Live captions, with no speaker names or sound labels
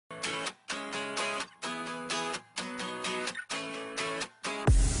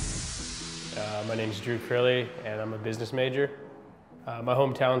My name's Drew Crilly, and I'm a business major. My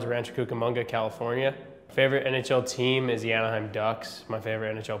hometown's Rancho Cucamonga, California. Favorite NHL team is the Anaheim Ducks. My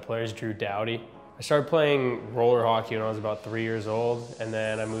favorite NHL player is Drew Doughty. I started playing roller hockey when I was about 3 years old, and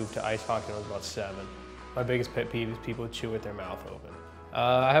then I moved to ice hockey when I was about 7. My biggest pet peeve is people who chew with their mouth open.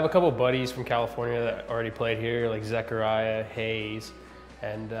 I have a couple buddies from California that already played here, like Zechariah, Hayes,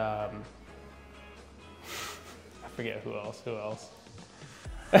 and I forget who else.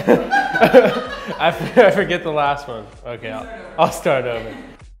 I forget the last one. Okay, I'll start over.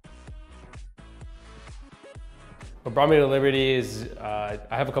 What brought me to Liberty is I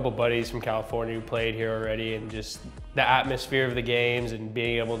have a couple buddies from California who played here already, and just the atmosphere of the games and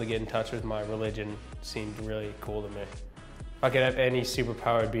being able to get in touch with my religion seemed really cool to me. If I could have any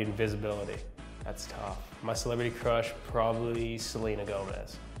superpower, it'd be invisibility. That's tough. My celebrity crush, probably Selena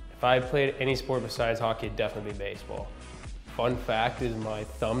Gomez. If I played any sport besides hockey, it'd definitely be baseball. Fun fact is my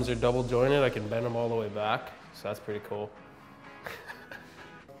thumbs are double jointed. I can bend them all the way back, so that's pretty cool.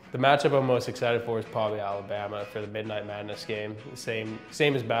 The matchup I'm most excited for is probably Alabama for the Midnight Madness game. Same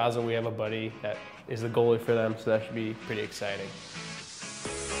as Basel, we have a buddy that is the goalie for them, so that should be pretty exciting.